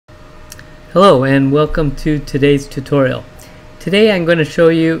Hello and welcome to today's tutorial. Today I'm going to show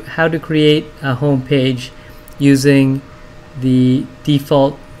you how to create a home page using the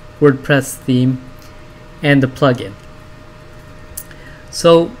default WordPress theme and the plugin.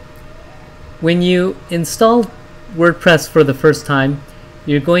 So when you install WordPress for the first time,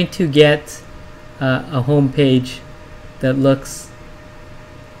 you're going to get a home page that looks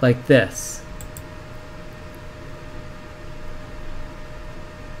like this.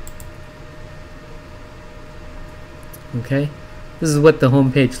 Okay, this is what the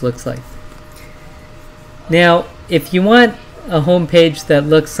home page looks like. Now, if you want a home page that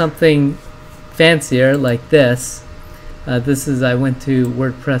looks something fancier like this, I went to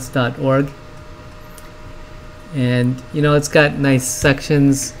WordPress.org, and it's got nice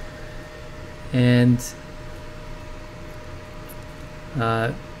sections, and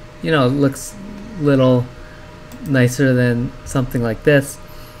it looks a little nicer than something like this.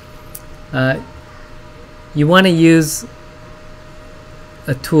 You want to use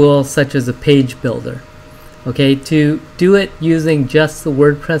a tool such as a page builder. Okay, to do it using just the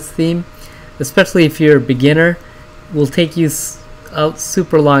WordPress theme, especially if you're a beginner, will take you a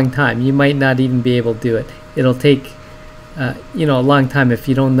super long time. You might not even be able to do it. It'll take a long time if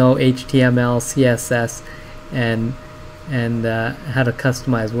you don't know HTML, CSS, and how to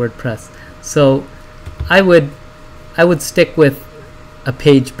customize WordPress. So I would stick with a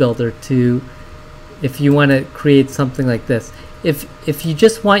page builder if you want to create something like this. If you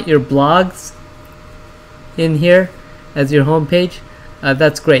just want your blogs in here as your home page,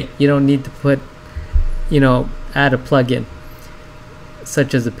 that's great. You don't need to put, add a plugin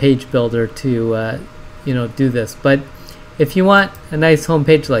such as a page builder to do this. But if you want a nice home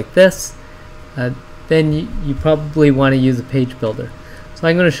page like this, then you probably want to use a page builder. So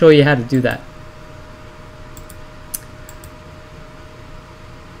I'm going to show you how to do that.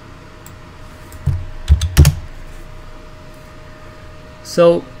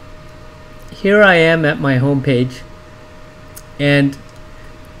 So here I am at my home page, and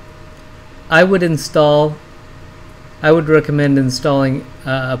I would recommend installing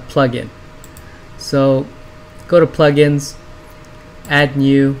a plugin. So go to plugins, add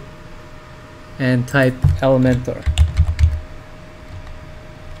new, and type Elementor.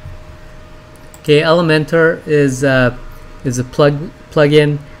 Okay, Elementor is a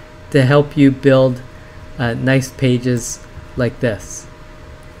plugin to help you build nice pages like this.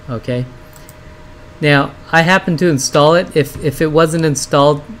 Okay, now I happen to install it. If it wasn't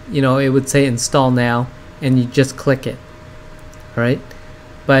installed, it would say install now, and you just click it. All right,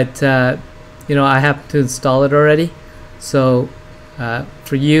 but I happen to install it already, so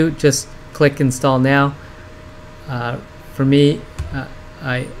for you, just click install now. For me,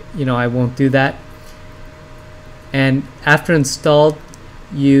 I won't do that. And after installed,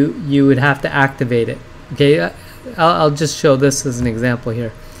 you would have to activate it. Okay, I'll just show this as an example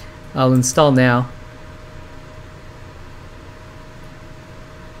here. I'll install now.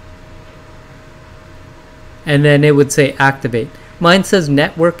 And then it would say activate. Mine says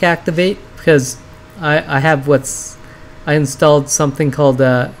network activate because I installed something called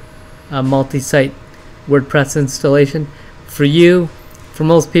a multi-site WordPress installation. For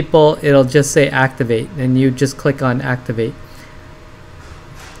most people, it'll just say activate, and you just click on activate.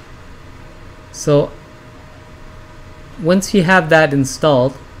 So once you have that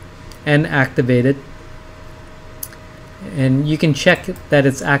installed and activated, and you can check that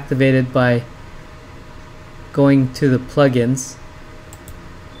it's activated by going to the plugins.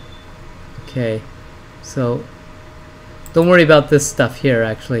 Okay, so don't worry about this stuff here.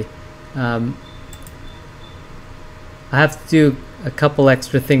 Actually, I have to do a couple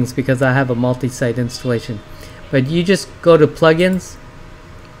extra things because I have a multi-site installation. But you just go to plugins,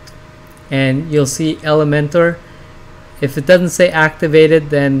 and you'll see Elementor. If it doesn't say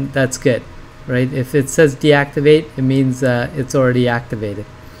activated, then that's good, right? If it says deactivate, it means it's already activated.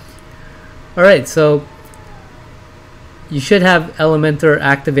 All right, so you should have Elementor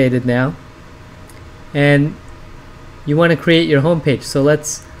activated now, and you want to create your home page. So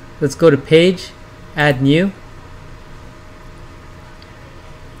let's go to page, add new,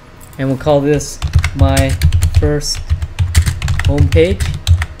 and we'll call this my first home page.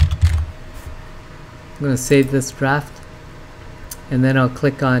 I'm going to save this draft, and then I'll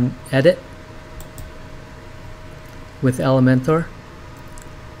click on edit with Elementor.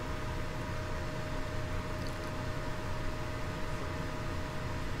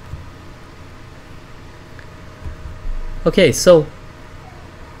 Okay, so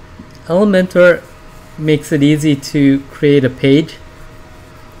Elementor makes it easy to create a page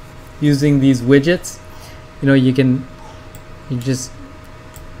using these widgets. You just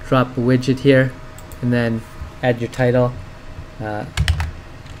drop a widget here, and then add your title. My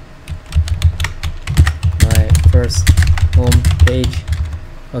first home page.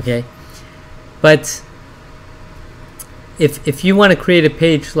 Okay, but if you want to create a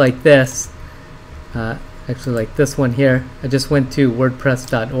page like this, actually like this one here, I just went to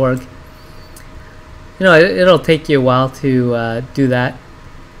WordPress.org. You know, it'll take you a while to do that,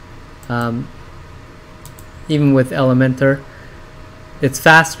 even with Elementor. It's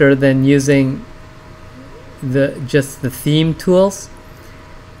faster than using just the theme tools,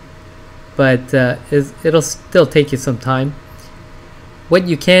 but it'll still take you some time. What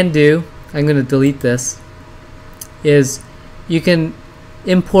you can do, I'm going to delete this, is you can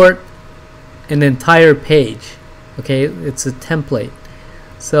import an entire page. Okay, it's a template.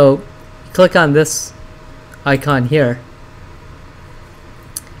 So click on this icon here,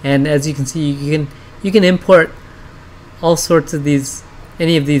 and as you can see, you can import all sorts of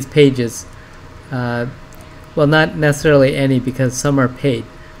any of these pages. Well, not necessarily any, because some are paid.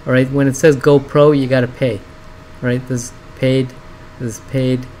 All right, when it says Go Pro, you got to pay. All right, this is paid, this is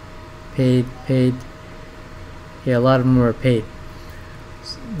paid, paid, paid. Yeah, a lot of them are paid.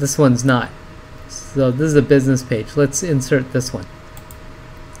 This one's not. So this is a business page. Let's insert this one.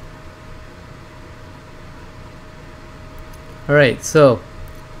 All right, so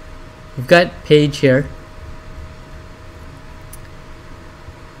we've got page here.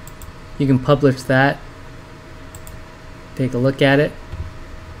 You can publish that. Take a look at it.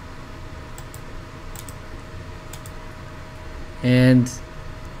 And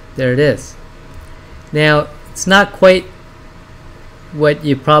there it is. Now, it's not quite what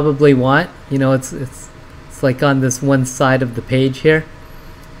you probably want. You know, it's like on this one side of the page here.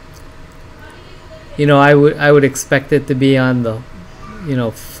 You know, I would expect it to be on the, you know,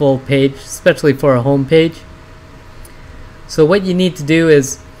 full page, especially for a home page. So what you need to do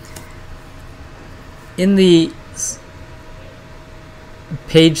is, in the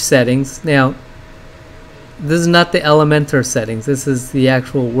page settings, now this is not the Elementor settings, this is the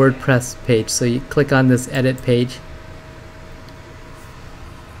actual WordPress page. So you click on this edit page.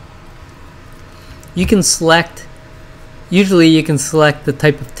 You can select, usually you can select the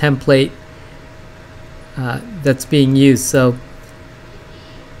type of template that's being used. So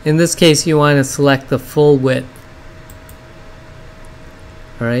in this case, you want to select the full width.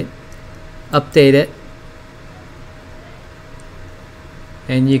 Alright, update it,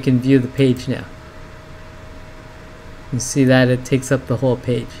 and you can view the page now. You see that it takes up the whole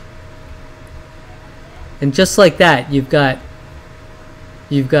page. And just like that, you've got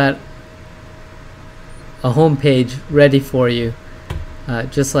a home page ready for you,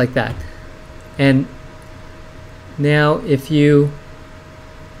 just like that. And now if you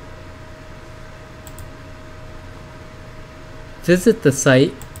visit the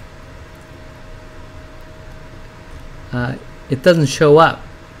site, it doesn't show up.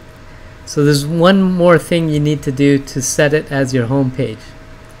 So there's one more thing you need to do to set it as your home page.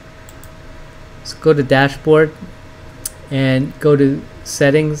 So go to Dashboard and go to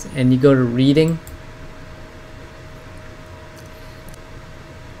Settings, and you go to Reading.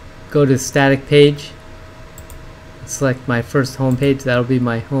 Go to Static Page. Select my first home page. That'll be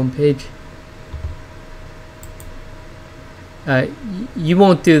my home page. You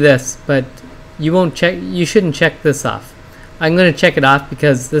won't do this, but you shouldn't check this off. I'm going to check it off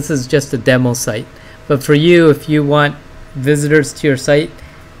because this is just a demo site. But for you, if you want visitors to your site,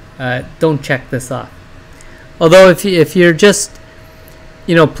 don't check this off. Although if you're just,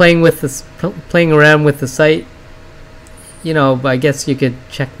 you know, playing around with the site, you know, I guess you could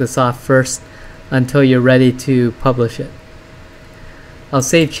check this off first until you're ready to publish it. I'll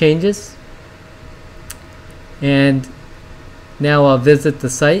save changes, and now I'll visit the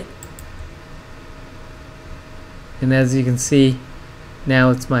site. And as you can see,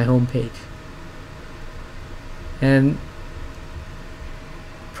 now it's my home page. And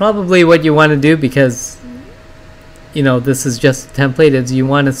probably what you want to do, because you know this is just a template, is you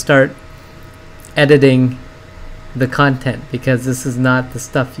want to start editing the content, because this is not the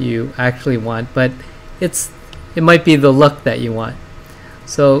stuff you actually want, but it might be the look that you want.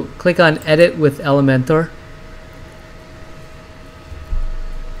 So click on Edit with Elementor.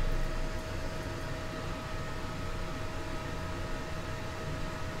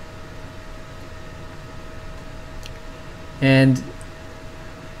 And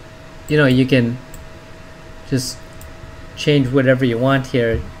you know, you can just change whatever you want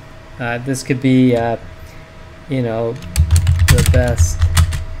here. This could be you know, the best,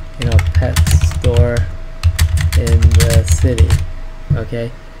 you know, pet store in the city.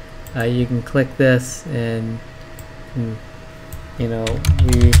 Okay, you can click this and you know,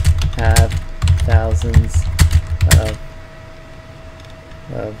 we have thousands of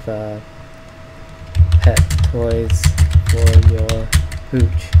pet toys for your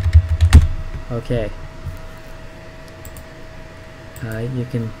hooch. Okay.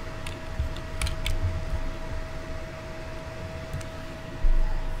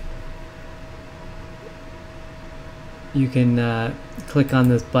 You can click on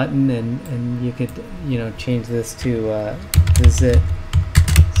this button and you could, you know, change this to visit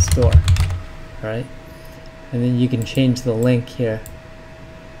store. All right, and then you can change the link here.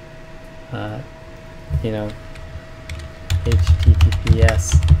 You know,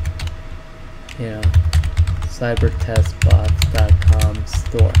 HTTPS, you know, cybertestbots.com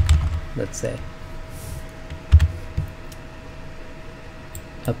store, let's say.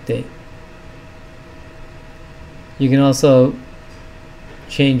 Update. You can also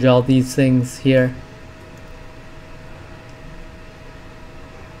change all these things here.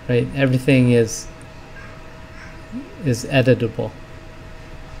 Right, everything is editable.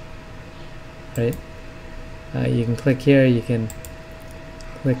 Right, you can click here. You can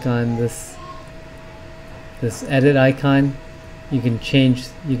click on this edit icon. You can change.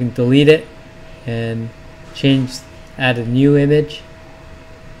 You can delete it and add a new image.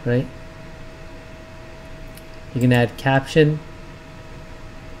 Right. You can add caption.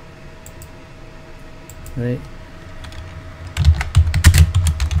 Right.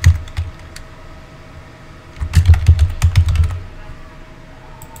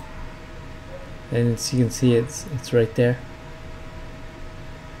 And as you can see, it's right there.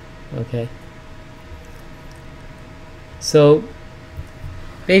 Okay. So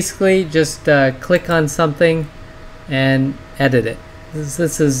basically, just click on something and edit it.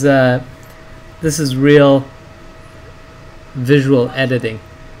 This is real visual editing.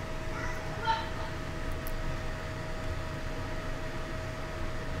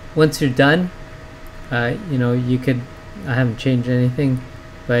 Once you're done, you know, you could. I haven't changed anything.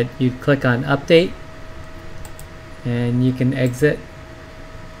 But you click on update and you can exit.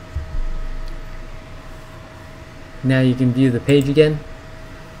 Now you can view the page again,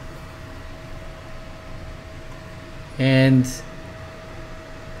 and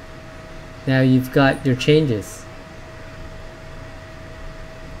now you've got your changes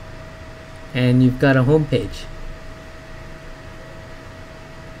and you've got a home page.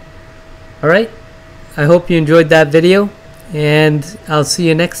 Alright, I hope you enjoyed that video, and I'll see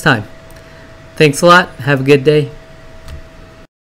you next time. Thanks a lot. Have a good day.